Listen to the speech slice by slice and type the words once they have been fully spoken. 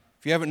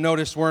If you haven't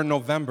noticed, we're in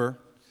November,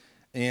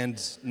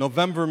 and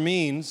November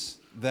means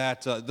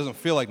that, it doesn't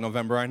feel like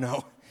November, I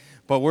know,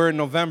 but we're in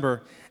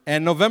November,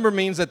 and November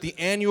means that the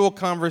annual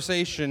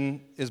conversation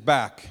is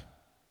back.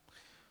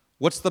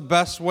 What's the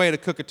best way to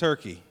cook a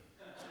turkey?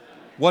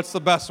 What's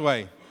the best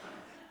way?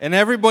 And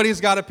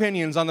everybody's got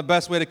opinions on the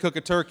best way to cook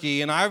a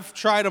turkey, and I've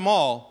tried them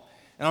all,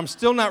 and I'm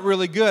still not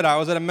really good. I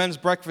was at a men's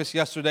breakfast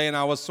yesterday, and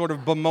I was sort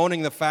of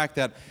bemoaning the fact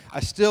that I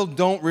still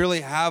don't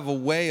really have a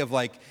way of,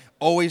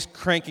 always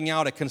cranking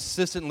out a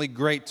consistently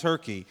great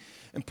turkey.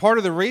 And part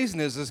of the reason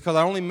is because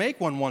I only make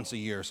one once a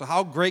year. So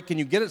how great can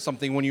you get at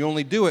something when you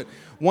only do it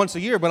once a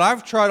year? But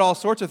I've tried all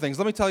sorts of things.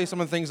 Let me tell you some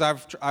of the things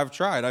I've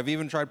tried. I've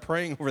even tried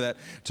praying over that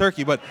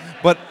turkey. But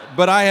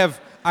I've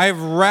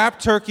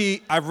wrapped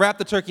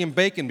the turkey in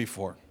bacon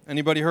before.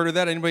 Anybody heard of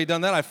that? Anybody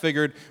done that? I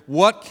figured,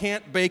 what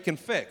can't bacon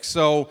fix?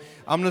 So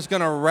I'm just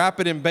going to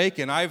wrap it in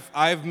bacon.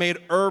 I've made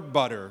herb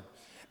butter.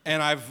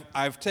 And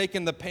I've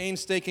taken the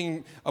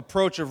painstaking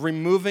approach of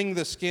removing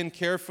the skin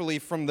carefully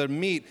from the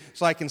meat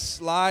so I can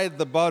slide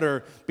the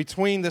butter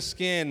between the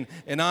skin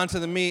and onto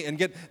the meat and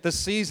get the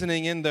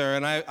seasoning in there.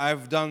 And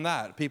I've done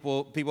that.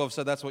 People have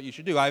said that's what you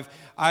should do.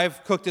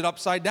 I've cooked it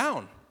upside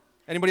down.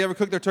 Anybody ever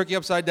cook their turkey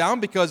upside down?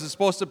 Because it's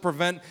supposed to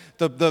prevent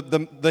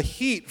the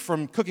heat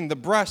from cooking the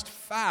breast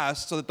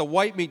fast so that the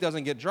white meat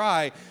doesn't get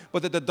dry,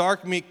 but that the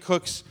dark meat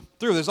cooks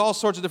through. There's all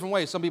sorts of different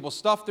ways. Some people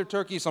stuff their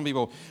turkey. Some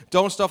people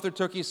don't stuff their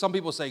turkey. Some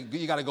people say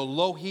you got to go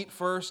low heat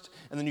first,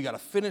 and then you got to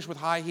finish with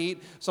high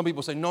heat. Some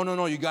people say,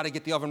 no, you got to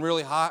get the oven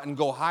really hot and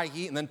go high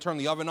heat and then turn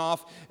the oven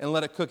off and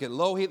let it cook at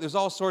low heat. There's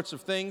all sorts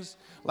of things.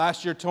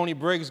 Last year, Tony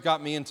Briggs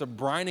got me into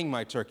brining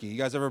my turkey. You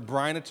guys ever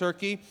brine a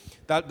turkey?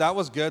 That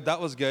was good.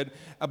 That was good.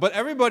 But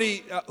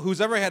everybody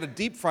who's ever had a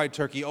deep-fried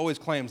turkey always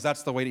claims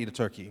that's the way to eat a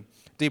turkey,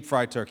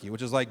 deep-fried turkey,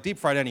 which is like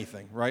deep-fried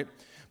anything, right?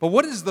 But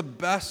what is the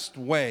best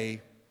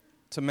way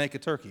to make a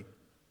turkey?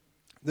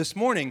 This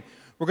morning,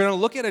 we're going to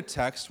look at a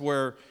text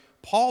where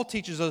Paul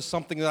teaches us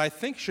something that I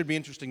think should be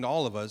interesting to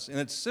all of us, and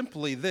it's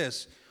simply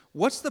this: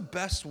 what's the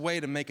best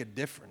way to make a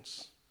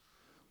difference?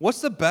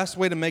 What's the best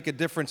way to make a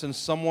difference in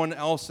someone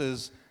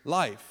else's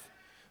life?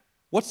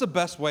 What's the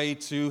best way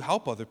to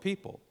help other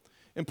people?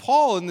 And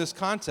Paul, in this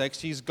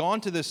context, he's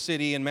gone to this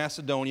city in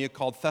Macedonia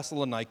called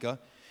Thessalonica,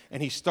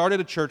 and he started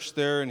a church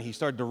there, and he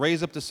started to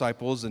raise up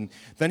disciples, and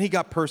then he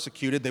got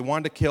persecuted. They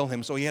wanted to kill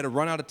him, so he had to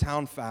run out of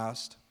town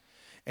fast.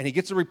 And he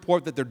gets a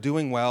report that they're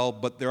doing well,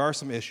 but there are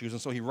some issues,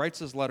 and so he writes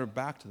his letter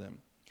back to them.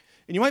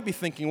 And you might be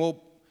thinking,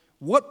 well,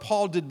 what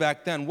Paul did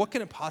back then, what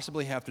can it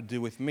possibly have to do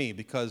with me?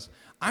 Because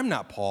I'm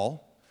not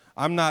Paul.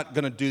 I'm not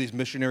going to do these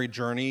missionary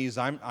journeys.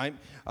 I'm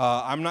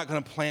not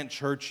going to plant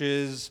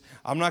churches.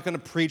 I'm not going to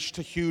preach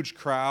to huge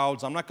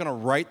crowds. I'm not going to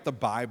write the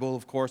Bible,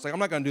 of course. I'm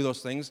not going to do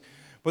those things.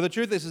 But the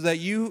truth is that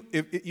you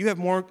have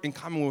more in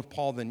common with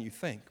Paul than you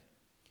think.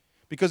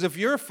 Because if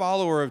you're a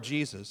follower of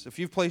Jesus, if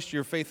you've placed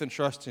your faith and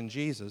trust in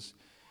Jesus,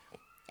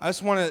 I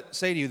just want to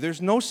say to you,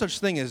 there's no such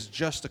thing as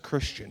just a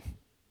Christian.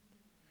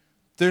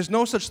 There's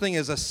no such thing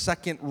as a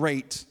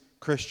second-rate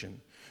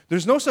Christian.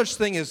 There's no such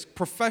thing as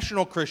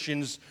professional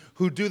Christians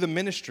who do the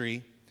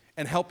ministry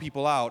and help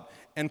people out,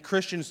 and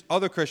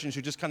other Christians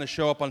who just kind of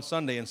show up on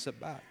Sunday and sit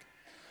back.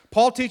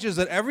 Paul teaches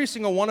that every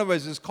single one of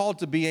us is called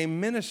to be a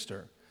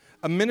minister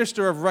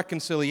of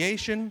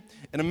reconciliation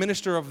and a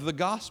minister of the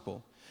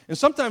gospel. And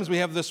sometimes we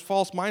have this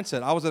false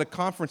mindset. I was at a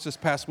conference this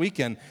past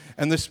weekend,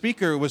 and the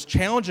speaker was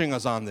challenging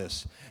us on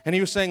this. And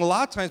he was saying a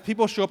lot of times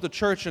people show up to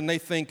church and they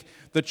think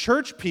the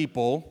church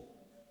people,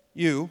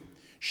 you,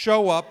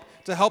 show up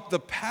to help the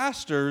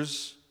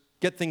pastors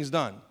get things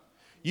done.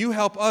 You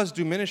help us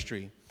do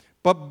ministry.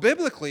 But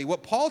biblically,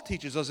 what Paul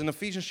teaches us in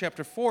Ephesians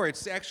chapter 4,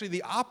 it's actually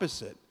the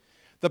opposite.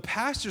 The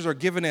pastors are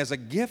given as a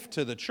gift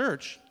to the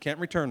church, can't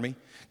return me,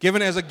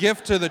 given as a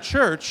gift to the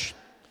church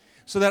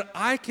so that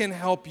I can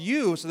help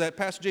you, so that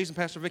Pastor Jason,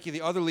 Pastor Vicky,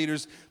 the other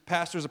leaders,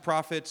 pastors,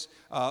 prophets,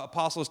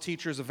 apostles,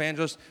 teachers,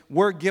 evangelists,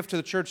 we're a gift to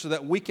the church so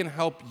that we can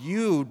help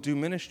you do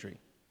ministry.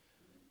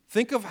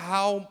 Think of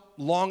how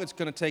long it's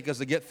going to take us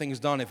to get things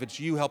done if it's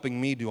you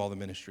helping me do all the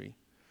ministry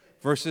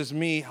versus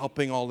me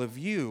helping all of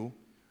you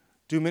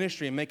do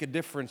ministry and make a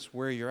difference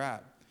where you're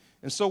at.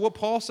 And so what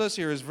Paul says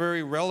here is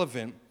very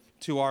relevant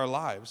to our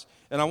lives.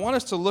 And I want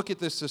us to look at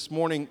this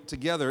morning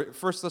together,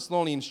 1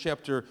 Thessalonians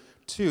chapter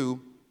 2,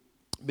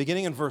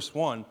 beginning in verse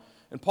 1.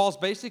 And Paul's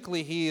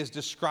basically, he is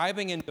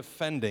describing and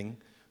defending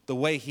the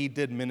way he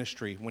did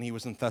ministry when he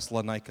was in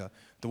Thessalonica,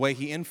 the way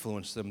he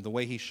influenced them, the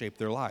way he shaped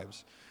their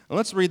lives. And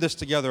let's read this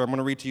together. I'm going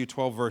to read to you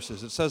 12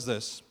 verses. It says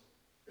this: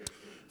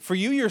 "For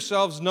you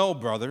yourselves know,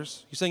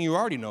 brothers," he's saying you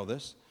already know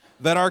this,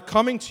 "that our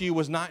coming to you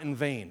was not in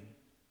vain."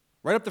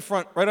 Right up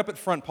at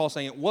front, Paul's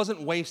saying it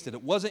wasn't wasted.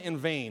 It wasn't in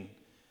vain.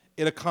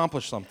 It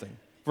accomplished something.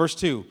 Verse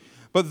 2,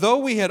 "But though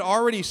we had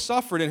already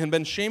suffered and had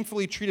been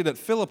shamefully treated at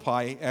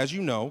Philippi, as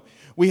you know,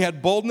 we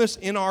had boldness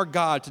in our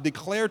God to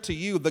declare to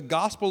you the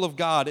gospel of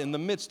God in the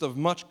midst of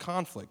much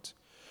conflict.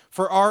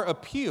 For our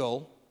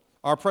appeal,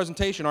 our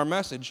presentation, our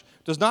message,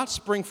 does not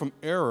spring from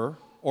error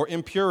or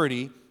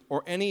impurity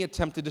or any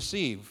attempt to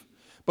deceive,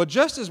 But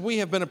just as we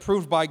have been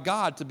approved by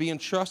God to be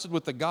entrusted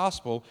with the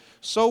gospel,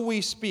 so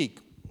we speak,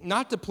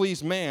 not to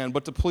please man,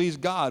 but to please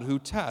God who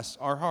tests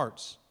our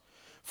hearts.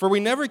 For we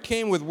never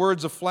came with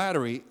words of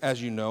flattery,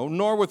 as you know,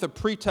 nor with a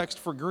pretext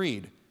for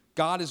greed.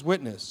 God is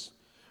witness.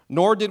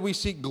 Nor did we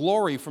seek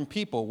glory from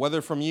people,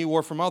 whether from you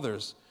or from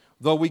others,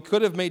 though we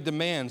could have made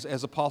demands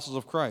as apostles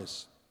of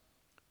Christ.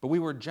 But we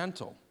were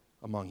gentle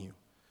among you,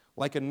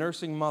 like a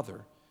nursing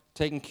mother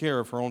taking care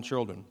of her own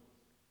children.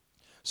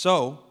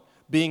 So,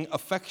 being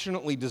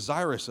affectionately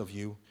desirous of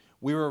you,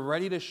 we were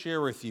ready to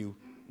share with you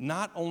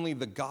not only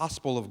the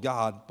gospel of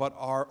God, but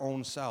our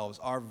own selves,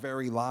 our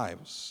very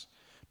lives,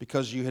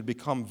 because you had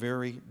become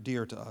very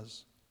dear to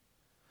us.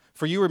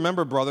 For you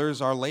remember,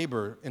 brothers, our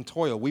labor and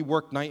toil. We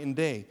worked night and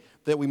day,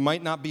 that we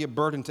might not be a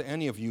burden to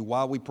any of you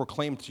while we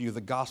proclaim to you the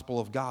gospel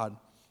of God.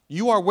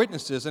 You are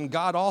witnesses, and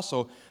God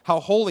also, how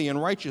holy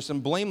and righteous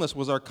and blameless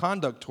was our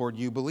conduct toward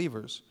you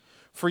believers.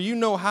 For you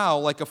know how,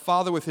 like a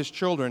father with his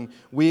children,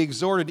 we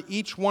exhorted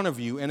each one of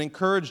you and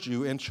encouraged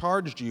you and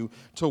charged you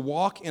to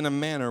walk in a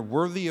manner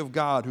worthy of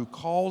God who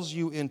calls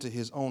you into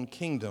his own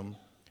kingdom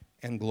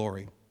and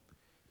glory.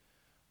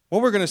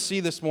 What we're going to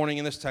see this morning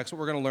in this text, what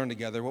we're going to learn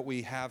together, what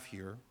we have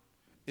here,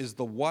 is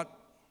the what,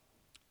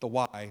 the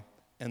why,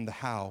 and the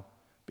how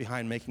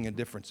behind making a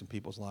difference in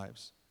people's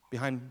lives,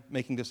 behind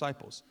making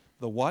disciples.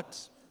 The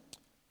what,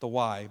 the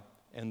why,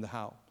 and the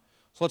how.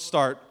 So let's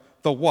start.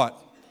 The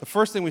what. The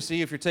first thing we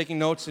see, if you're taking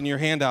notes in your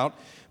handout,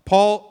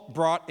 Paul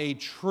brought a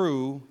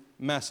true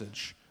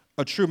message.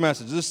 A true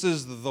message. This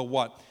is the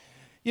what.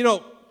 You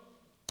know,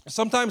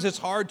 sometimes it's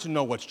hard to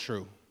know what's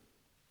true.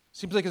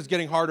 Seems like it's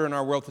getting harder in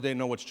our world today to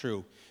know what's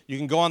true. You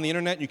can go on the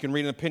internet, you can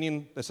read an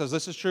opinion that says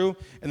this is true,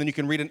 and then you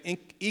can read an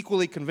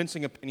equally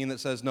convincing opinion that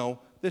says, no,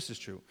 this is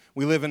true.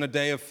 We live in a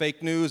day of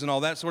fake news and all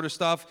that sort of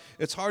stuff.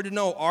 It's hard to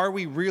know, are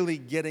we really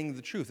getting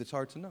the truth? It's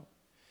hard to know.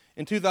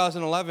 In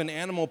 2011,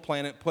 Animal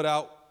Planet put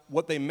out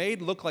what they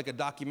made look like a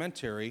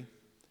documentary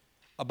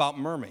about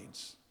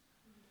mermaids.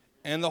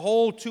 And the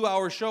whole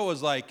 2-hour show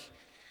was like,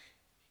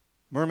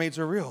 mermaids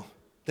are real.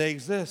 They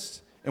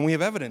exist, and we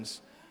have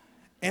evidence.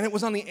 And it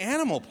was on the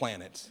Animal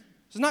Planet.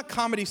 It's not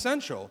Comedy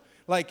Central.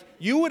 Like,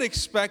 you would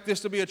expect this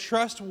to be a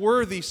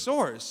trustworthy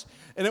source.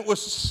 And it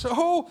was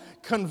so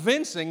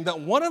convincing that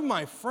one of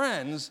my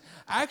friends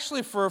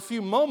actually, for a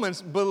few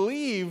moments,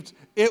 believed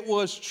it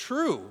was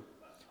true.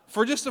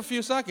 For just a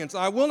few seconds.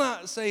 I will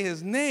not say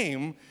his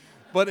name,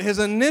 but his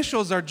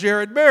initials are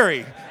Jared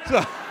Berry.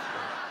 So,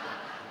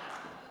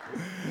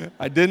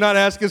 I did not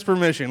ask his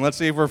permission. Let's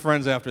see if we're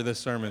friends after this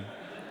sermon.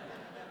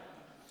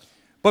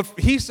 But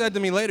he said to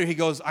me later, he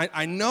goes,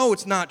 I know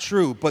it's not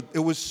true, but it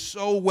was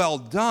so well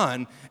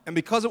done. And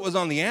because it was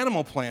on the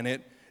Animal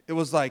Planet, it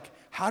was like,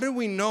 how do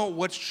we know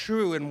what's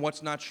true and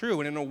what's not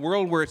true? And in a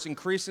world where it's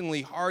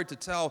increasingly hard to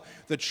tell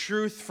the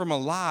truth from a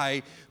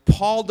lie,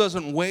 Paul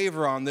doesn't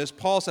waver on this.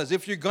 Paul says,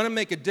 if you're going to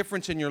make a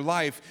difference in your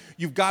life,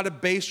 you've got to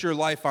base your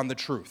life on the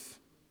truth.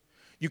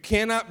 You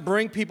cannot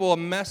bring people a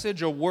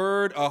message, a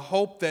word, a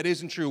hope that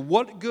isn't true.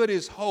 What good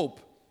is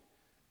hope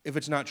if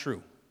it's not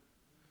true?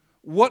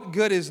 What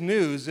good is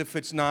news if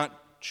it's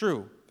not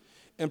true?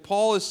 And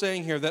Paul is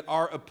saying here that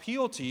our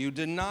appeal to you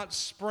did not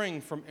spring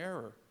from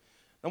error.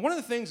 Now, one of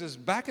the things is,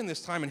 back in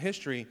this time in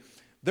history,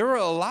 there were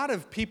a lot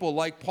of people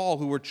like Paul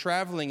who were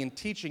traveling and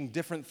teaching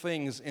different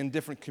things in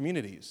different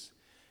communities.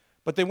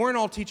 But they weren't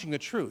all teaching the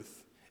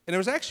truth. And it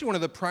was actually one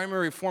of the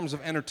primary forms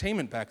of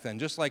entertainment back then.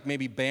 Just like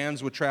maybe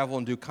bands would travel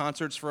and do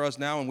concerts for us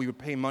now, and we would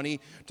pay money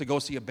to go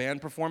see a band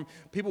perform,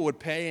 people would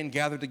pay and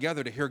gather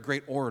together to hear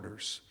great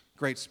orators,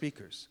 great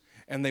speakers.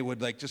 And they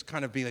would just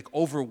kind of be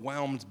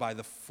overwhelmed by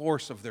the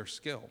force of their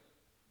skill.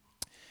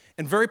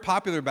 And very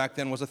popular back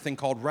then was a thing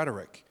called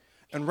rhetoric.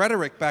 And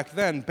rhetoric back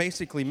then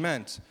basically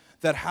meant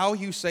that how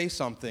you say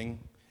something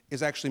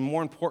is actually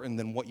more important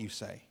than what you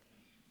say.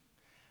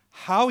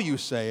 How you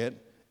say it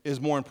is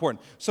more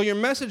important. So your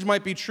message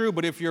might be true,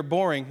 but if you're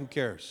boring, who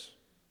cares?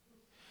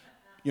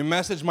 Your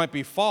message might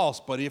be false,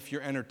 but if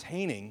you're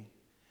entertaining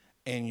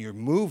and you're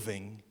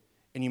moving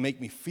and you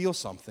make me feel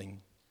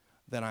something,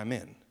 then I'm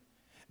in.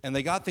 And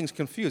they got things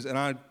confused, and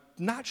I'm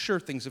not sure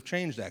things have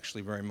changed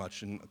actually very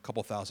much in a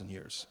couple thousand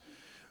years.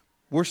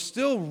 We're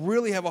still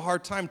really have a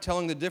hard time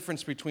telling the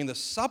difference between the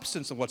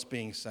substance of what's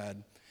being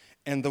said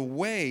and the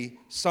way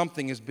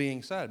something is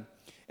being said.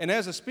 And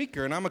as a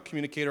speaker, and I'm a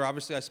communicator,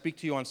 obviously I speak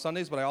to you on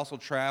Sundays, but I also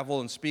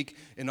travel and speak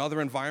in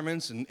other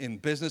environments, in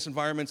business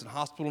environments, and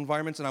hospital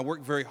environments, and I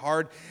work very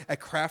hard at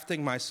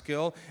crafting my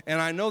skill. And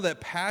I know that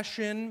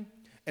passion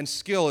and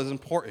skill is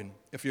important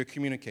if you're a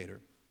communicator.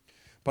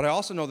 But I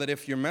also know that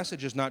if your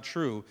message is not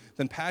true,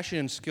 then passion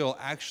and skill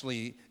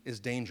actually is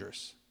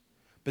dangerous.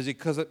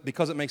 Because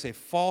it makes a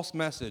false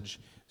message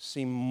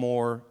seem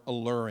more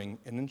alluring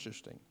and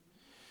interesting.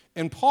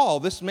 And Paul,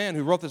 this man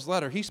who wrote this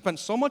letter, he spent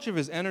so much of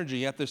his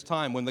energy at this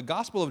time when the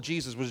gospel of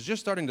Jesus was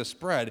just starting to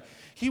spread,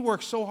 he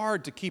worked so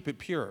hard to keep it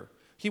pure.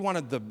 He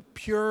wanted the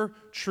pure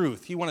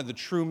truth. He wanted the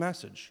true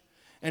message.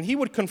 And he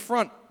would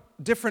confront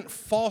different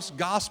false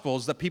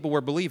gospels that people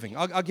were believing.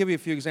 I'll give you a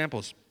few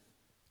examples.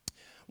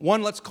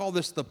 One, let's call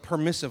this the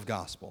permissive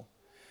gospel.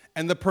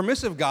 And the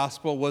permissive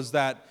gospel was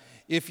that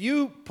if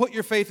you put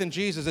your faith in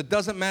Jesus, it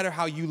doesn't matter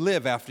how you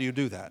live after you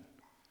do that.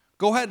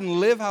 Go ahead and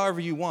live however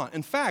you want.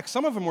 In fact,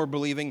 some of them were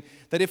believing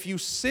that if you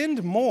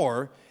sinned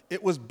more,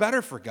 it was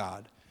better for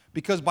God.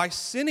 Because by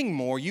sinning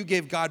more, you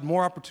gave God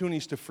more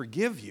opportunities to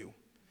forgive you.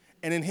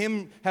 And in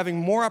him having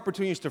more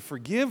opportunities to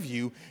forgive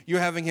you,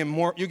 you're giving him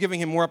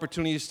more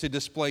opportunities to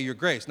display your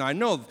grace. Now, I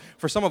know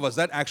for some of us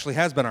that actually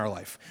has been our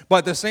life. But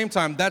at the same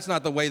time, that's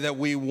not the way that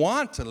we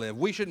want to live.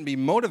 We shouldn't be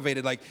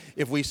motivated like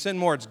if we sin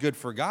more, it's good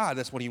for God.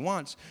 That's what he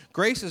wants.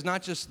 Grace is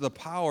not just the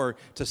power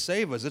to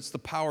save us, it's the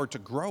power to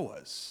grow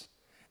us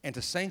and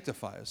to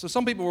sanctify us. So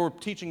some people were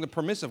teaching the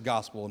permissive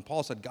gospel, and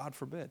Paul said, God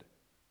forbid.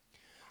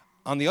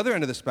 On the other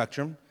end of the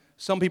spectrum,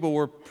 some people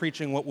were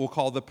preaching what we'll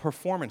call the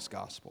performance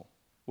gospel,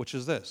 which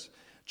is this.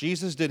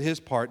 Jesus did his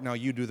part, now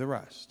you do the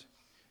rest.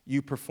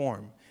 You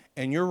perform.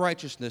 And your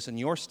righteousness and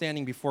your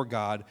standing before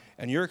God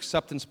and your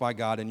acceptance by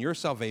God and your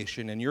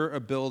salvation and your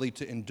ability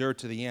to endure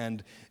to the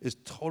end is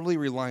totally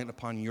reliant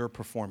upon your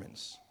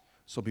performance.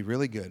 So be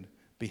really good,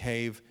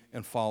 behave,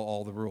 and follow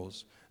all the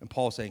rules. And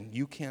Paul's saying,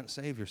 you can't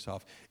save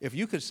yourself. If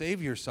you could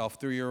save yourself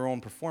through your own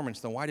performance,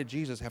 then why did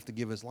Jesus have to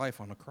give his life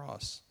on the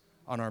cross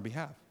on our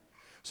behalf?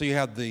 So you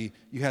had the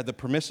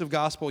permissive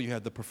gospel, you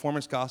had the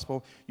performance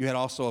gospel, you had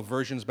also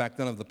versions back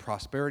then of the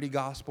prosperity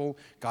gospel.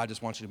 God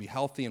just wants you to be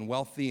healthy and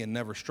wealthy and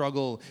never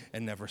struggle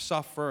and never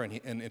suffer,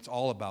 and it's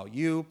all about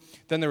you.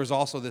 Then there was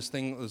also this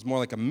thing that was more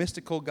like a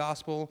mystical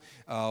gospel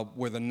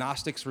where the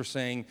Gnostics were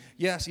saying,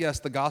 yes,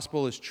 the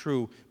gospel is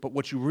true, but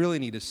what you really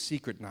need is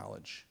secret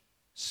knowledge,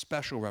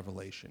 special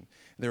revelation.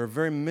 They were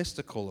very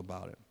mystical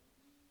about it.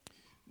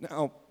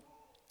 Now,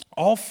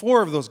 all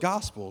four of those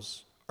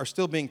gospels are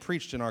still being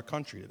preached in our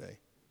country today.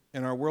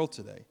 In our world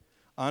today,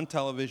 on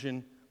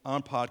television,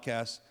 on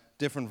podcasts,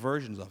 different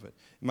versions of it.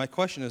 And my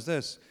question is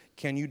this,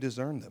 can you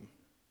discern them?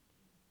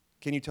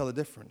 Can you tell the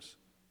difference?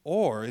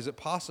 Or is it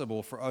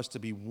possible for us to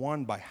be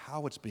won by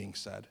how it's being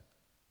said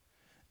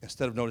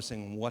instead of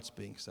noticing what's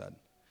being said?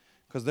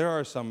 Because there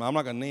are some, I'm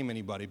not going to name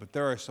anybody, but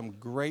there are some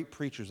great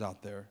preachers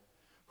out there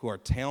who are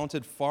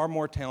talented, far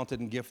more talented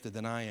and gifted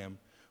than I am,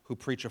 who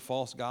preach a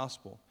false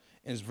gospel.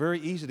 And it's very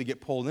easy to get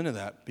pulled into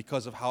that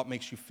because of how it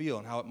makes you feel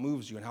and how it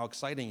moves you and how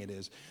exciting it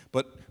is.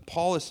 But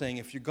Paul is saying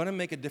if you're going to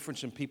make a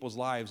difference in people's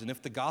lives and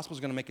if the gospel is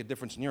going to make a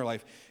difference in your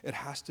life, it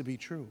has to be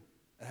true.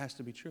 It has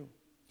to be true.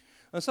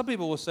 And some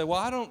people will say, well,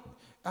 I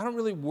don't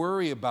really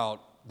worry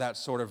about that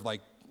sort of like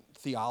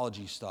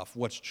theology stuff,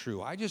 what's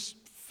true. I just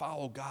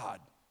follow God.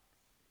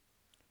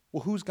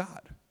 Well, who's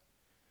God?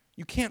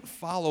 You can't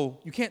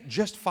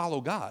just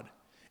follow God.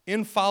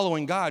 In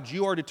following God,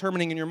 you are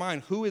determining in your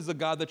mind who is the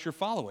God that you're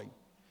following.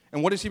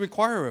 And what does he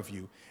require of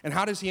you? And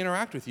how does he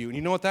interact with you? And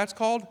you know what that's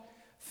called?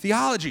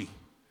 Theology.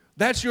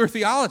 That's your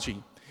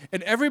theology.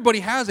 And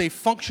everybody has a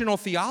functional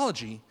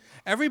theology.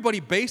 Everybody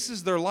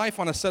bases their life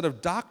on a set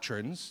of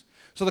doctrines.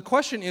 So the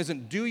question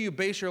isn't, do you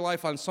base your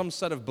life on some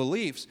set of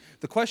beliefs?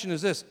 The question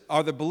is this,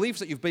 are the beliefs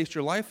that you've based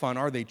your life on,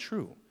 are they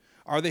true?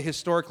 Are they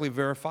historically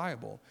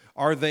verifiable?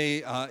 Are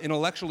they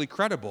intellectually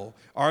credible?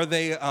 Are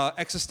they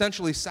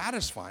existentially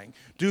satisfying?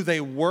 Do they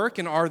work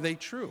and are they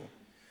true?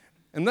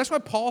 And that's why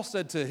Paul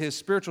said to his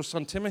spiritual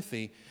son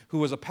Timothy, who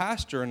was a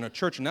pastor in a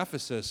church in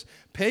Ephesus,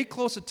 pay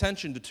close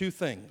attention to two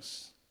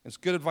things. It's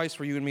good advice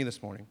for you and me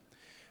this morning.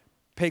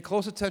 Pay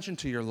close attention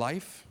to your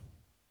life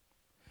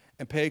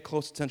and pay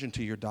close attention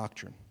to your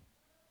doctrine.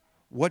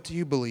 What do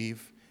you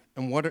believe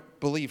and what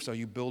beliefs are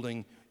you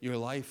building your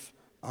life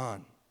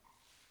on?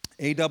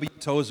 A.W.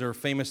 Tozer,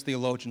 famous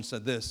theologian,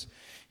 said this.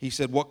 He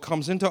said, what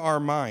comes into our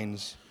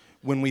minds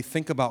when we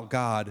think about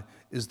God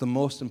is the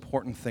most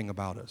important thing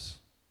about us.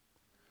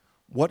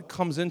 What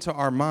comes into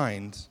our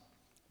minds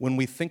when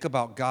we think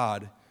about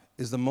God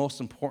is the most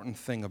important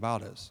thing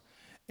about us.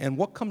 And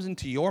what comes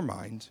into your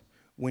mind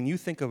when you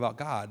think about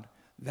God,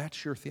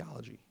 that's your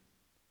theology.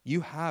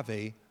 You have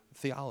a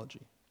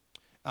theology.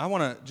 I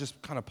want to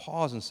just kind of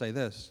pause and say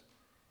this.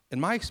 In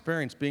my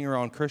experience being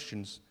around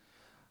Christians,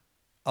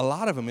 a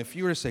lot of them, if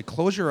you were to say,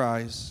 close your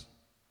eyes,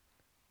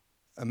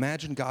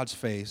 imagine God's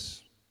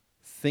face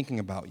thinking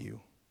about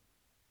you,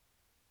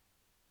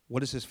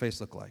 what does his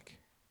face look like?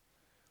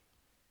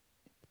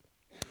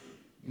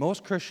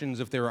 Most Christians,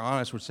 if they were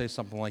honest, would say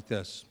something like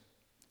this.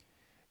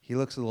 He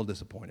looks a little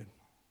disappointed.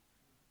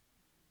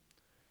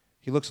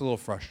 He looks a little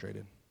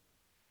frustrated,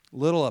 a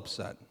little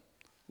upset,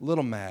 a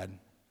little mad,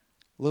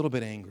 a little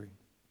bit angry.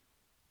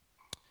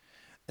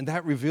 And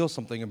that reveals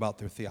something about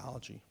their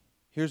theology.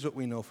 Here's what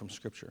we know from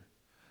Scripture.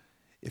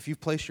 If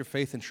you've placed your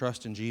faith and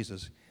trust in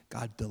Jesus,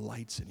 God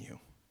delights in you.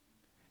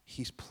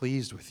 He's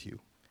pleased with you.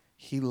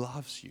 He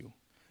loves you.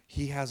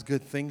 He has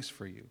good things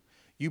for you.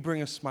 You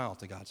bring a smile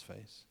to God's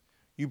face.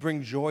 You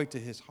bring joy to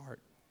his heart.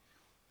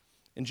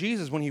 And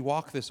Jesus, when he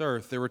walked this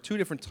earth, there were two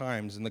different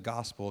times in the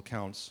gospel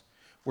accounts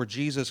where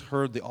Jesus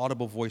heard the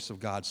audible voice of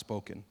God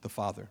spoken, the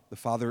Father. The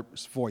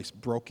Father's voice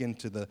broke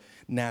into the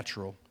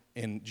natural,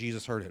 and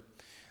Jesus heard it.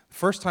 The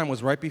first time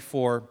was right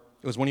before,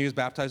 it was when he was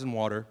baptized in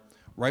water,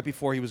 right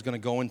before he was going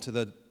to go into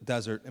the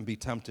desert and be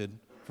tempted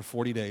for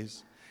 40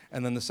 days.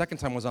 And then the second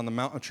time was on the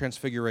Mount of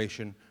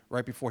Transfiguration,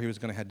 right before he was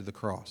going to head to the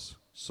cross.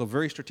 So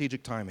very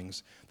strategic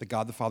timings that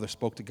God the Father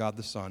spoke to God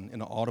the Son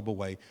in an audible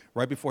way,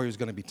 right before he was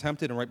going to be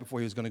tempted and right before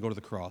he was going to go to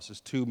the cross.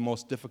 His two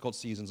most difficult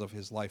seasons of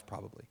his life,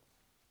 probably.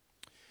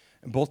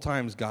 And both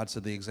times, God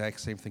said the exact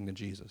same thing to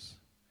Jesus.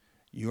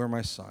 You are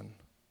my Son,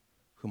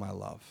 whom I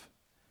love,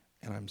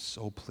 and I'm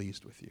so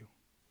pleased with you.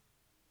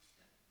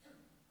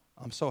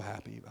 I'm so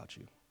happy about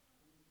you.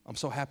 I'm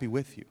so happy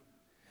with you.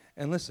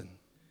 And listen,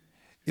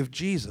 if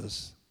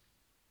Jesus,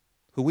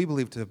 who we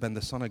believe to have been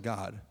the Son of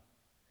God,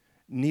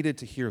 needed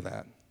to hear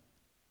that,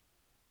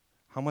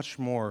 how much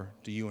more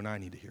do you and I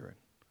need to hear it?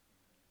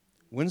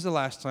 When's the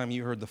last time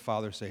you heard the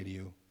Father say to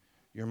you,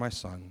 you're my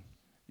son,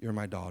 you're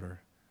my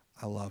daughter,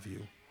 I love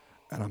you,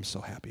 and I'm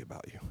so happy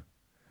about you,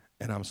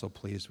 and I'm so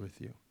pleased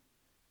with you?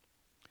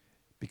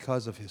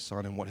 Because of his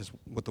Son and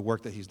what the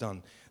work that he's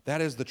done.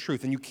 That is the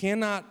truth. And you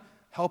cannot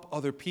help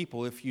other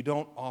people if you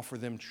don't offer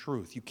them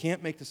truth. You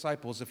can't make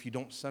disciples if you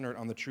don't center it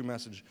on the true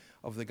message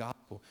of the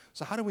gospel.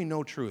 So how do we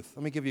know truth?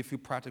 Let me give you a few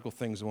practical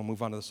things and we'll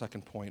move on to the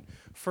second point.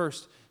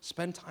 First,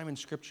 spend time in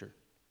Scripture.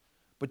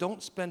 But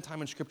don't spend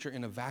time in Scripture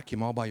in a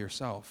vacuum all by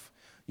yourself.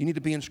 You need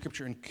to be in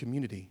Scripture in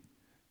community.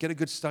 Get a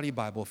good study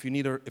Bible. If you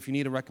need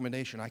a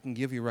recommendation, I can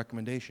give you a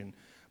recommendation.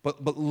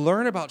 But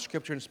learn about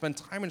Scripture and spend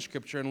time in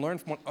Scripture and learn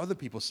from what other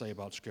people say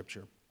about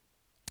Scripture.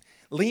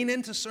 Lean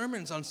into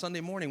sermons on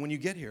Sunday morning when you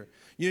get here.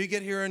 You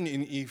get here and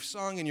you've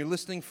sung and you're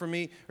listening for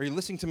me, or you're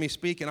listening to me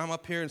speak, and I'm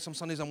up here, and some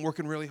Sundays I'm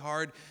working really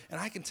hard, and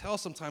I can tell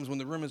sometimes when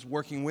the room is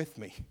working with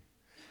me.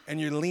 And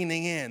you're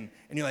leaning in,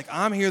 and you're like,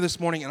 I'm here this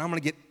morning, and I'm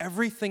going to get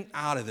everything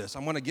out of this.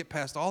 I'm going to get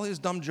past all his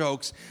dumb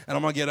jokes, and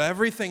I'm going to get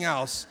everything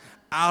else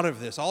out of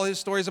this. All his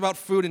stories about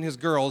food and his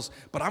girls,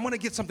 but I'm going to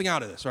get something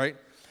out of this, right?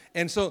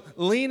 And so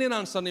lean in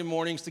on Sunday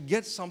mornings to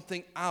get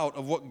something out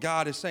of what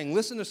God is saying.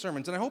 Listen to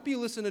sermons. And I hope you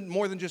listen to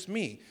more than just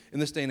me in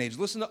this day and age.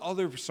 Listen to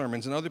other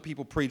sermons and other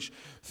people preach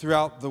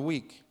throughout the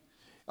week.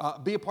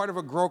 Be a part of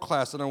a grow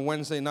class on a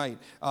Wednesday night.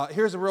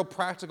 Here's a real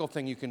practical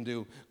thing you can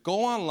do.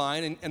 Go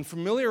online and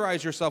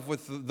familiarize yourself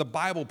with the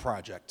Bible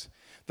Project.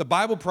 The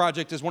Bible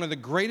Project is one of the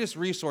greatest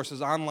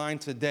resources online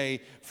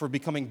today for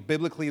becoming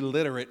biblically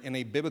literate in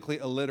a biblically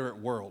illiterate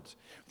world.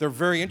 They're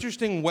very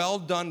interesting,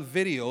 well-done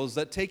videos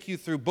that take you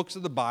through books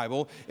of the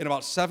Bible in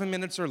about 7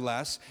 minutes or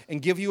less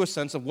and give you a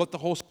sense of what the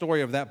whole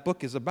story of that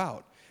book is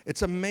about.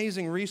 It's an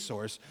amazing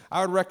resource.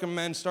 I would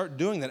recommend start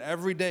doing that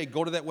every day.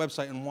 Go to that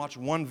website and watch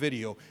one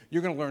video.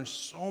 You're going to learn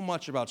so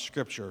much about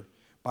Scripture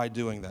by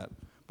doing that.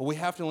 But we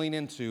have to lean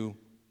into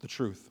the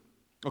truth.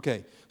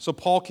 Okay, so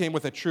Paul came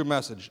with a true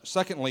message.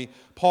 Secondly,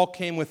 Paul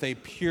came with a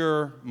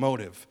pure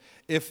motive.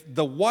 If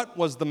the what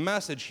was the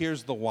message,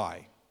 here's the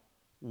why.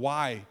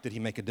 Why did he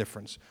make a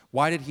difference?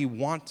 Why did he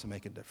want to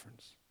make a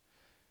difference?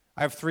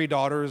 I have 3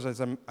 daughters, as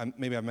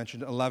maybe I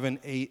mentioned, 11,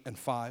 8, and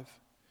 5.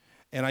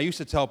 And I used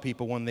to tell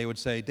people when they would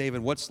say,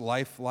 David, what's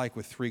life like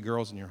with 3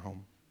 girls in your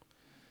home?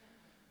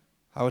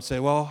 I would say,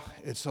 well,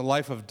 it's a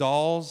life of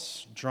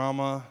dolls,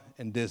 drama,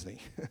 and Disney.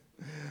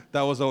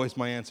 That was always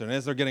my answer. And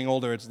as they're getting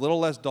older, it's a little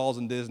less dolls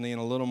and Disney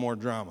and a little more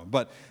drama.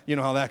 But you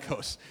know how that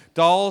goes.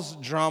 Dolls,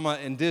 drama,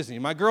 and Disney.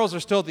 My girls are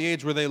still at the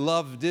age where they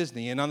love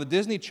Disney. And on the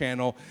Disney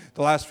Channel,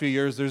 the last few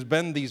years, there's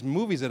been these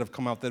movies that have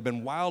come out that have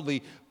been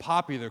wildly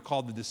popular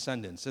called The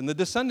Descendants. And The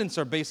Descendants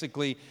are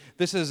basically,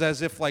 this is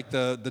as if like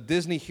the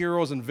Disney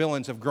heroes and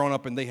villains have grown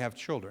up and they have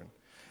children.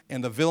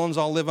 And the villains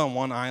all live on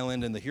one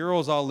island, and the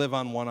heroes all live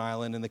on one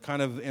island, and they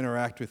kind of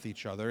interact with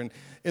each other. And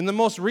in the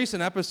most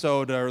recent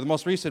episode, or the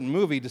most recent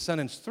movie,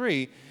 Descendants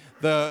 3,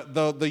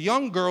 the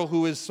young girl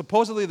who is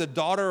supposedly the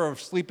daughter of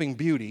Sleeping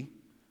Beauty,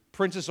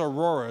 Princess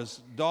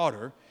Aurora's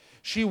daughter,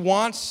 she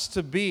wants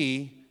to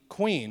be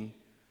queen,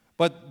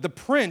 but the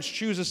prince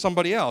chooses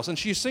somebody else. And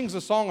she sings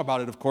a song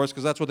about it, of course,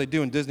 because that's what they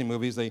do in Disney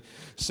movies. They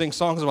sing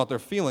songs about their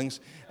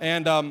feelings.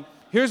 And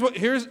Here's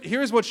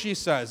what she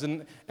says,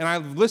 and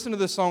I've listened to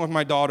this song with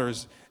my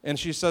daughters, and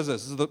she says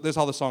this. This is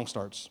how the song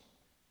starts.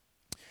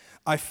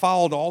 I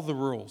followed all the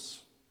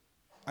rules.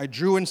 I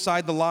drew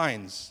inside the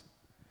lines.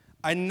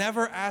 I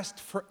never asked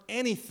for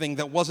anything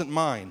that wasn't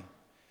mine.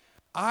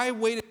 I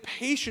waited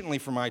patiently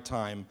for my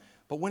time,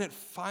 but when it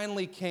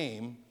finally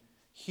came,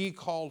 he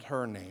called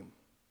her name.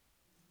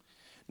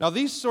 Now,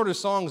 these sort of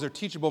songs are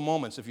teachable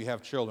moments if you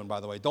have children,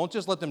 by the way. Don't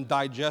just let them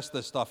digest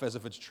this stuff as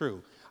if it's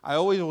true. I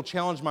always will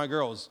challenge my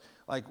girls,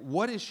 like,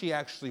 what does she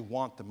actually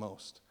want the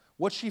most?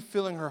 What's she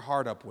filling her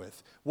heart up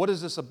with? What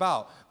is this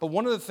about? But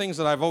one of the things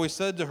that I've always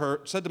said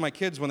to my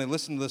kids when they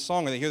listen to this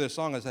song or they hear this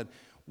song, I said,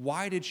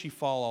 why did she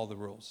follow all the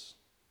rules?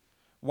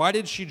 Why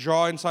did she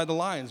draw inside the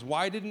lines?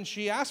 Why didn't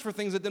she ask for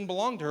things that didn't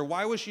belong to her?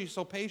 Why was she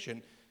so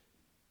patient?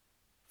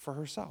 For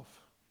herself.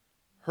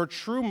 Her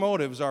true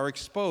motives are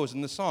exposed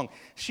in the song.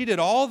 She did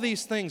all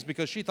these things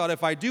because she thought,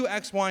 if I do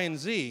X, Y, and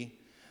Z,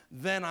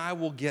 then I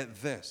will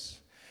get this.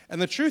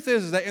 And the truth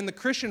is that in the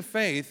Christian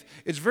faith,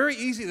 it's very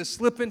easy to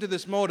slip into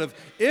this motive.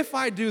 If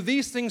I do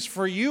these things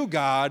for you,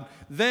 God,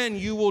 then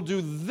you will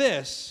do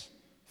this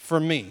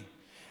for me.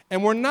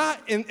 And we're not,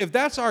 if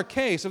that's our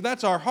case, if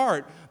that's our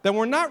heart, then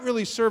we're not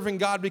really serving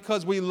God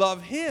because we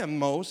love Him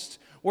most.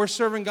 or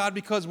serving God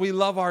because we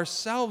love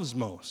ourselves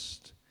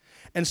most.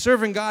 And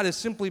serving God has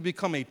simply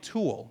become a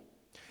tool.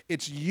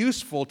 It's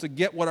useful to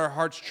get what our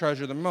hearts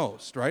treasure the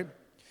most, right?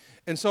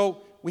 And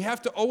so we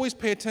have to always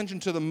pay attention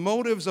to the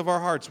motives of our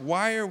hearts.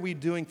 Why are we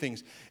doing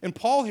things? And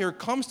Paul here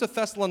comes to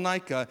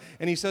Thessalonica,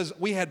 and he says,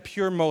 we had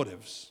pure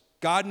motives.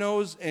 God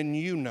knows, and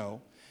you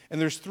know. And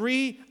there's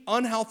 3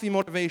 unhealthy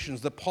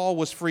motivations that Paul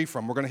was free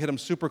from. We're going to hit them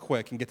super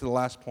quick and get to the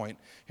last point.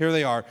 Here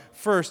they are.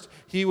 First,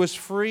 he was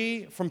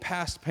free from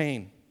past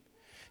pain.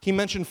 He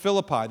mentioned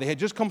Philippi. They had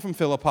just come from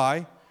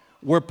Philippi,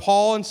 where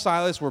Paul and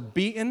Silas were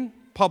beaten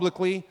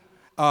publicly.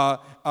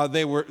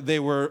 They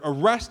were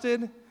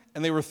arrested,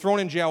 and they were thrown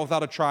in jail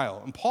without a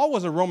trial. And Paul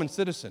was a Roman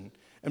citizen.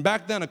 And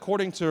back then,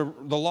 according to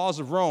the laws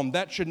of Rome,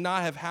 that should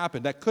not have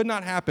happened. That could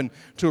not happen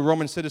to a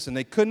Roman citizen.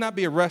 They could not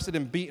be arrested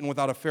and beaten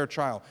without a fair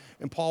trial.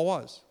 And Paul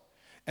was.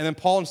 And then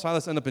Paul and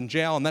Silas end up in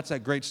jail, and that's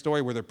that great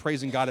story where they're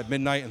praising God at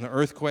midnight in the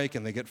earthquake,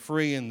 and they get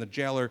free, and the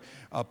jailer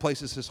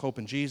places his hope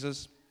in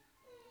Jesus.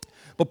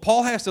 But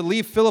Paul has to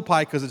leave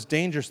Philippi because it's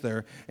dangerous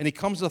there, and he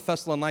comes to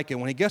Thessalonica.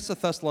 And when he gets to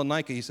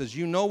Thessalonica, he says,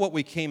 you know what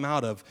we came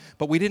out of,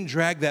 but we didn't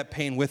drag that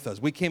pain with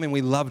us. We came and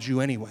we loved you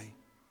anyway.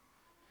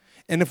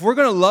 And if we're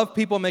going to love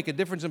people, make a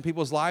difference in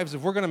people's lives,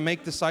 if we're going to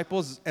make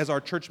disciples, as our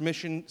church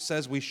mission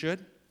says we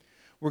should,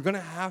 we're going to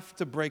have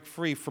to break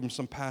free from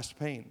some past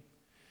pain.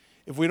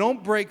 If we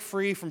don't break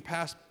free from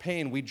past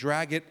pain, we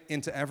drag it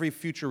into every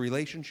future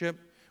relationship.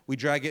 We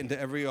drag it into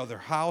every other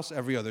house,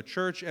 every other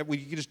church.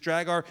 We just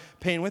drag our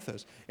pain with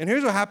us. And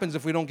here's what happens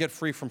if we don't get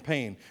free from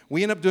pain.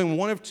 We end up doing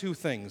one of 2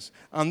 things.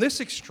 On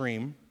this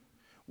extreme,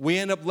 we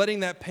end up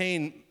letting that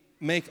pain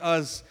make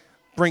us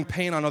bring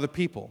pain on other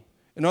people.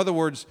 In other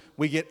words,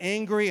 we get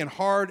angry and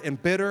hard and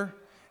bitter,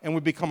 and we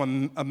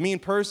become a mean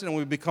person, and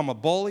we become a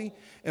bully.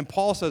 And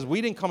Paul says,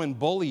 we didn't come and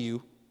bully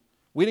you.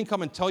 We didn't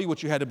come and tell you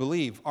what you had to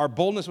believe. Our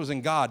boldness was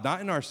in God, not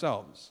in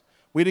ourselves.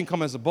 We didn't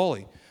come as a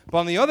bully. But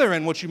on the other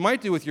end, what you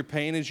might do with your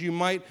pain is you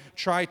might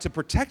try to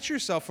protect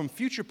yourself from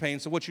future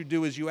pain. So what you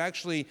do is you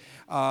actually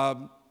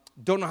don't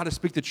know how to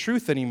speak the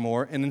truth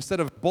anymore. And instead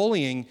of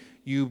bullying,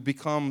 you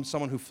become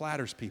someone who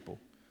flatters people,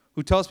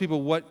 who tells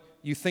people what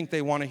you think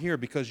they want to hear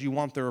because you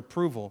want their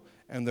approval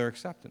and their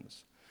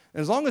acceptance. And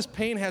as long as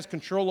pain has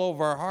control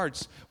over our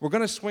hearts, we're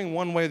going to swing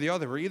one way or the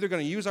other. We're either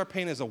going to use our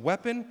pain as a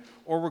weapon,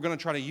 or we're going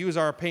to try to use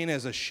our pain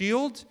as a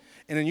shield.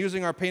 And in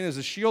using our pain as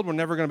a shield, we're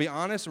never going to be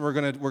honest, and we're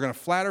going to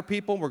flatter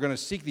people. We're going to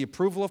seek the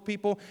approval of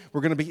people.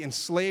 We're going to be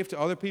enslaved to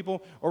other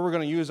people, or we're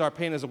going to use our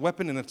pain as a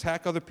weapon and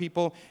attack other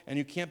people. And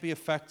you can't be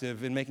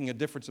effective in making a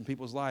difference in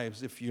people's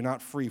lives if you're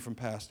not free from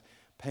past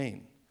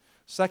pain.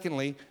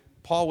 Secondly,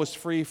 Paul was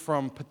free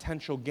from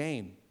potential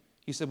gain.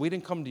 He said, we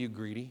didn't come to you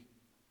greedy.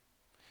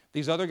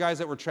 These other guys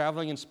that were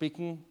traveling and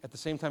speaking at the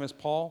same time as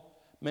Paul,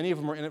 many of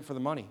them were in it for the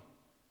money.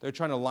 They're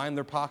trying to line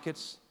their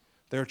pockets.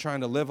 They're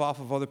trying to live off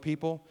of other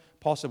people.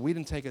 Paul said, we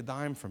didn't take a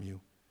dime from you.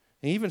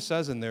 And he even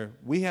says in there,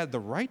 we had the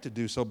right to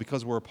do so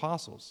because we're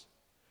apostles.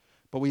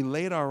 But we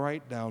laid our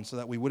right down so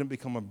that we wouldn't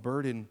become a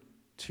burden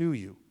to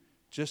you,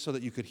 just so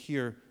that you could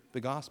hear the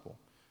gospel.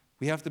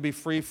 We have to be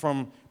free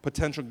from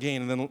potential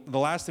gain. And then the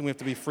last thing we have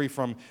to be free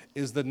from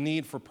is the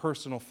need for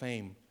personal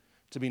fame,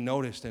 to be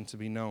noticed and to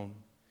be known.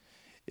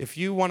 If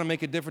you want to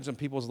make a difference in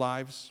people's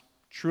lives,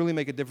 truly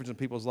make a difference in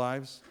people's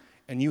lives,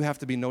 and you have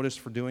to be noticed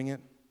for doing it,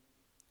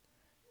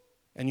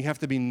 and you have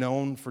to be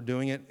known for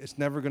doing it, it's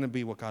never going to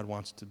be what God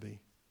wants it to be.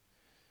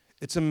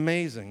 It's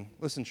amazing.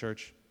 Listen,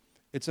 church,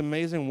 it's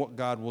amazing what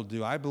God will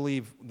do. I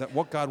believe that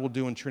what God will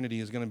do in Trinity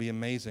is going to be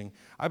amazing.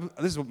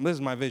 This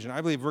is my vision.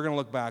 I believe we're going to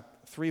look back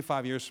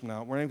 3-5 years from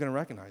now, we're not even going to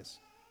recognize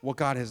what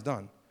God has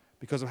done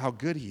because of how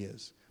good he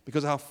is,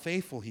 because of how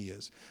faithful he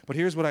is. But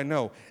here's what I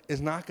know.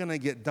 It's not going to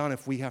get done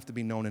if we have to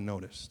be known and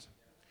noticed.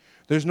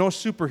 There's no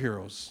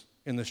superheroes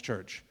in this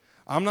church.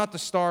 I'm not the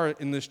star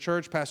in this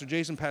church. Pastor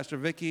Jason, Pastor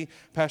Vicky,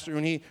 Pastor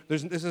Uni.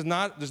 There's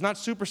not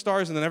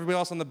superstars and then everybody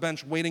else on the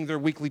bench waiting their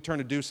weekly turn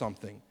to do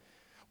something.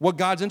 What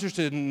God's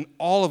interested in,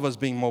 all of us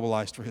being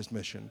mobilized for his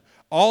mission,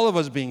 all of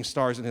us being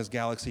stars in his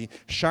galaxy,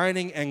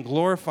 shining and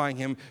glorifying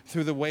him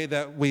through the way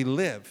that we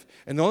live.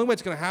 And the only way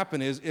it's going to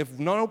happen is if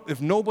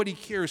nobody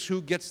cares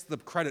who gets the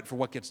credit for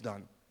what gets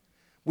done.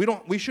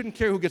 We shouldn't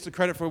care who gets the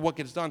credit for what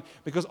gets done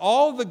because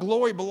all the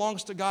glory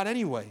belongs to God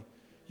anyway.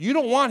 You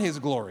don't want his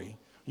glory.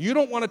 You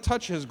don't want to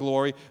touch his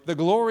glory. The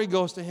glory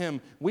goes to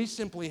him. We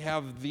simply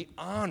have the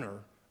honor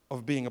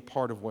of being a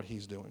part of what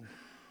he's doing.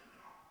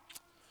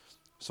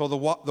 So the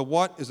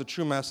what is a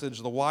true message,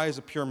 the why is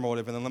a pure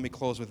motive, and then let me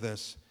close with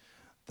this.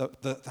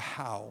 The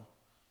how,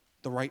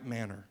 the right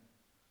manner,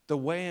 the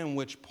way in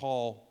which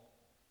Paul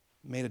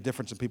made a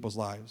difference in people's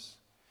lives.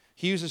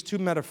 He uses 2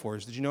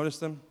 metaphors. Did you notice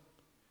them?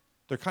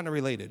 They're kind of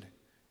related.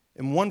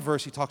 In one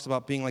verse, he talks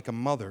about being like a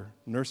mother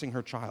nursing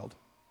her child.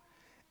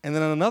 And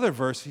then in another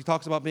verse, he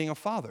talks about being a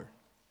father,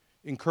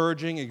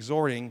 encouraging,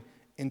 exhorting,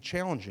 and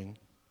challenging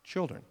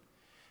children.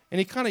 And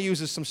he kind of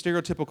uses some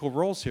stereotypical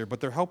roles here,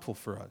 but they're helpful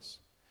for us.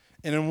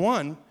 And in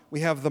one,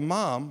 we have the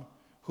mom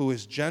who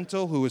is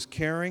gentle, who is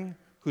caring,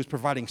 who is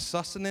providing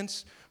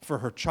sustenance for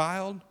her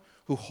child,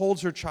 who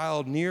holds her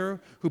child near,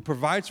 who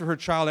provides for her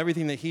child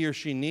everything that he or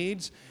she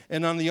needs.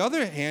 And on the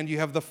other hand, you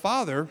have the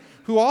father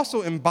who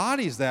also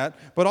embodies that,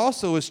 but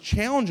also is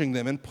challenging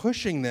them and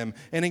pushing them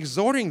and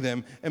exhorting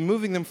them and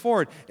moving them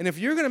forward. And if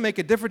you're going to make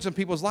a difference in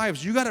people's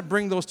lives, you got to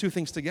bring those two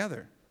things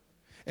together.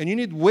 And you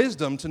need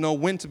wisdom to know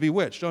when to be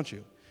which, don't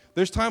you?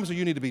 There's times where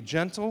you need to be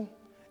gentle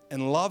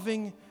and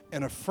loving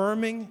and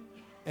affirming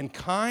and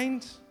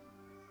kind.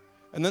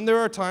 And then there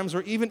are times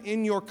where even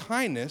in your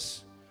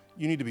kindness,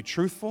 you need to be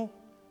truthful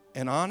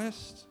and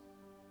honest.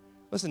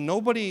 Listen,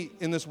 nobody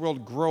in this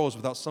world grows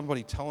without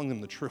somebody telling them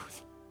the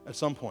truth at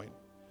some point.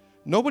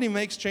 Nobody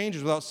makes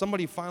changes without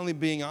somebody finally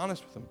being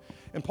honest with them.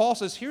 And Paul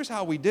says, here's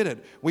how we did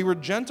it. We were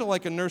gentle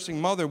like a nursing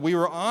mother. We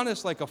were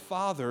honest like a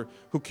father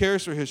who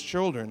cares for his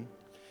children.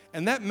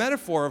 And that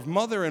metaphor of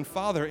mother and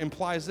father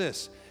implies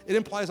this. It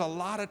implies a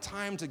lot of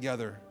time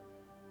together.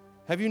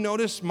 Have you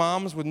noticed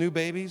moms with new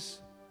babies?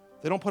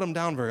 They don't put them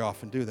down very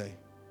often, do they?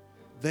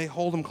 They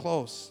hold them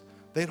close.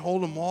 They'd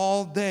hold them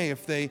all day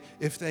if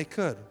they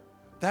could.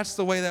 That's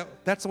the way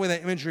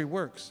that imagery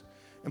works.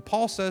 And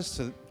Paul says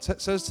to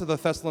the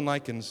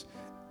Thessalonians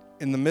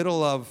in the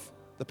middle of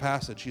the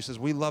passage, he says,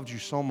 we loved you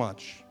so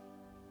much.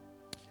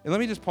 And let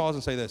me just pause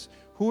and say this.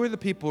 Who are the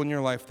people in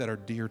your life that are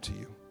dear to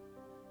you?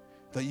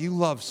 That you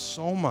love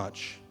so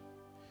much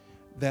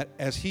that,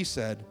 as he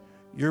said,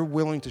 you're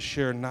willing to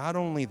share not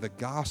only the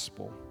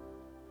gospel,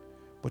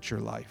 but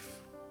your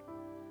life.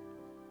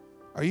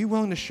 Are you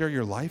willing to share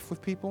your life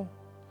with people?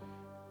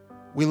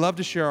 We love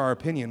to share our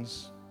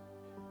opinions,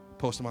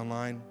 post them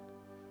online.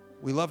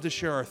 We love to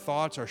share our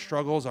thoughts, our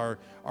struggles, our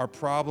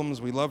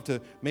problems. We love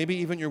to, maybe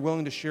even you're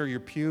willing to share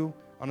your pew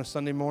on a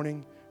Sunday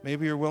morning.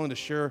 Maybe you're willing to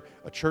share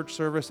a church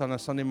service on a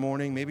Sunday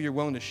morning. Maybe you're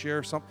willing to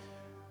share something.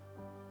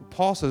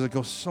 Paul says it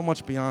goes so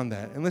much beyond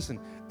that. And listen,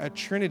 at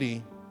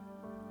Trinity,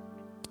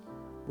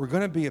 we're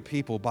going to be a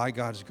people, by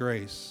God's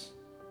grace,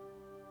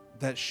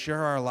 that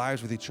share our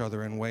lives with each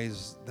other in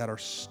ways that are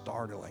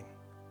startling.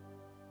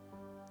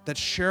 That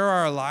share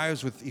our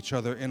lives with each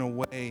other in a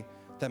way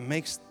that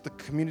makes the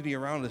community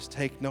around us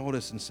take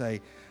notice and say,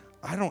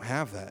 I don't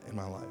have that in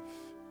my life,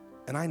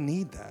 and I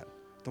need that.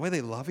 The way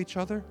they love each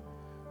other,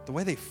 the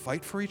way they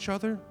fight for each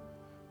other,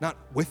 not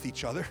with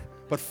each other,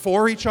 but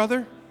for each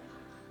other,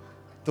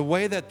 the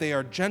way that they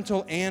are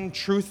gentle and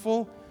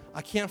truthful,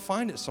 I can't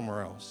find it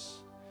somewhere else.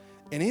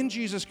 And in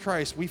Jesus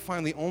Christ, we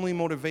find the only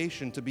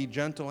motivation to be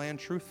gentle and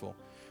truthful.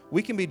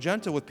 We can be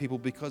gentle with people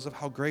because of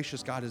how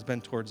gracious God has been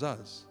towards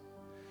us.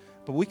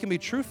 But we can be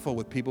truthful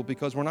with people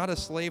because we're not a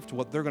slave to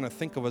what they're going to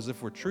think of us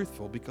if we're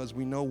truthful, because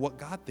we know what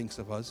God thinks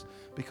of us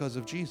because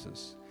of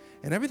Jesus.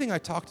 And everything I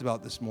talked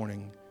about this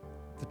morning,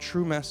 the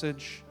true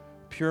message,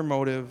 pure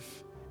motive,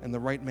 and the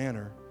right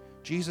manner,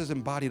 Jesus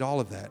embodied all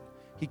of that.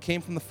 He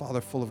came from the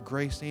Father full of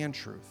grace and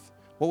truth.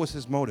 What was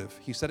his motive?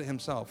 He said it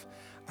himself.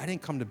 I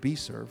didn't come to be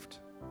served.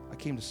 I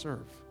came to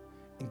serve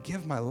and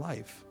give my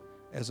life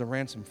as a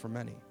ransom for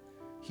many.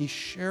 He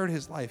shared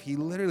his life. He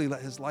literally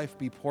let his life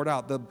be poured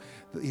out.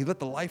 He let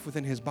the life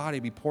within his body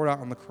be poured out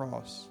on the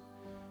cross.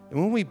 And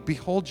when we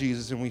behold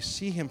Jesus and we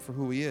see him for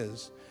who he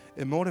is,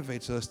 it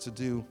motivates us to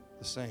do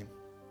the same.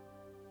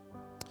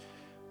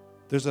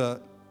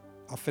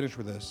 I'll finish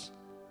with this.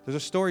 There's a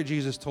story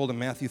Jesus told in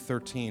Matthew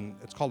 13.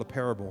 It's called a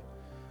parable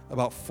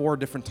about 4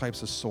 different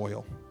types of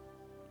soil.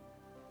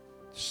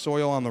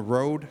 Soil on the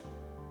road,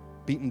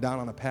 beaten down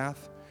on a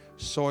path.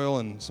 Soil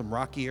in some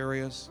rocky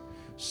areas.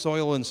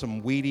 Soil in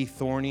some weedy,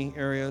 thorny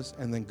areas,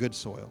 and then good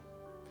soil.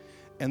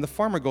 And the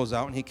farmer goes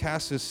out and he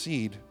casts his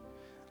seed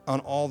on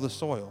all the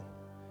soil.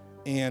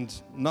 And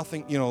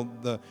nothing,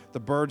 the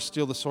birds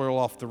steal the soil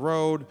off the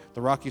road.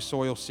 The rocky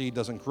soil seed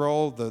doesn't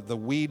grow. The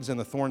weeds and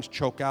the thorns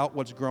choke out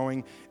what's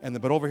growing.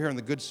 But over here in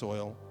the good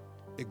soil,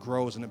 it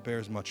grows and it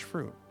bears much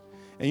fruit.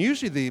 And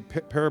usually the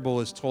parable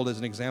is told as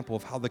an example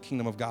of how the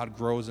kingdom of God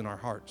grows in our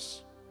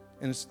hearts.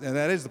 And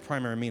that is the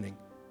primary meaning.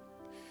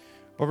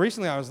 But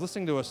recently I was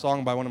listening to a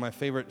song by one of my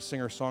favorite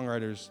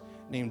singer-songwriters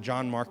named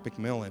John Mark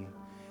McMillan.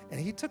 And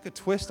he took a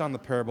twist on the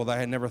parable that I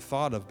had never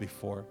thought of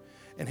before.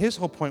 And his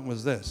whole point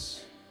was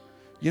this.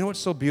 You know what's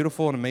so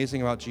beautiful and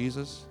amazing about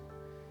Jesus?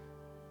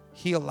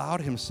 He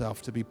allowed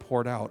himself to be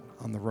poured out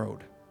on the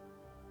road,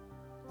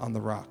 on the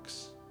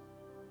rocks,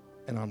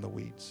 and on the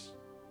weeds.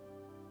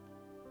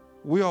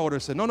 We all would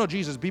have said, no,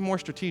 Jesus, be more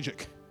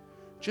strategic.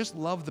 Just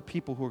love the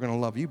people who are going to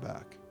love you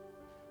back.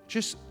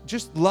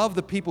 Just love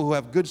the people who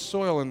have good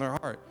soil in their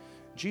heart.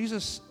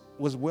 Jesus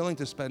was willing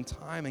to spend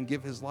time and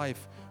give his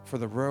life for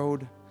the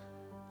road,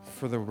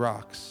 for the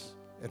rocks,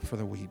 and for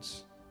the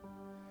weeds.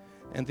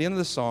 And at the end of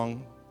the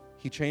song,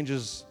 he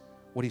changes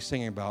what he's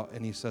singing about,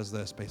 and he says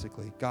this,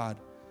 basically, God,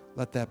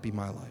 let that be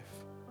my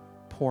life.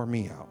 Pour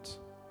me out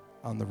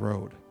on the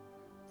road,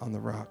 on the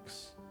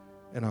rocks,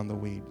 and on the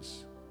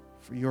weeds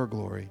for your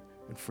glory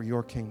and for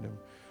your kingdom.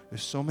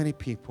 There's so many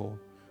people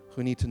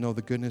who need to know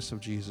the goodness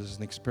of Jesus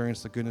and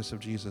experience the goodness of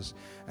Jesus.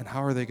 And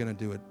how are they going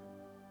to do it?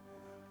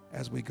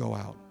 As we go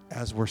out,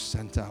 as we're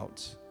sent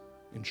out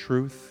in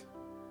truth,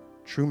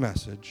 true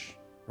message,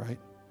 right?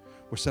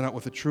 We're sent out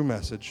with a true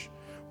message.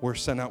 We're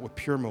sent out with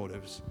pure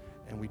motives.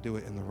 and we do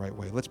it in the right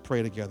way. Let's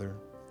pray together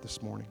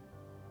this morning.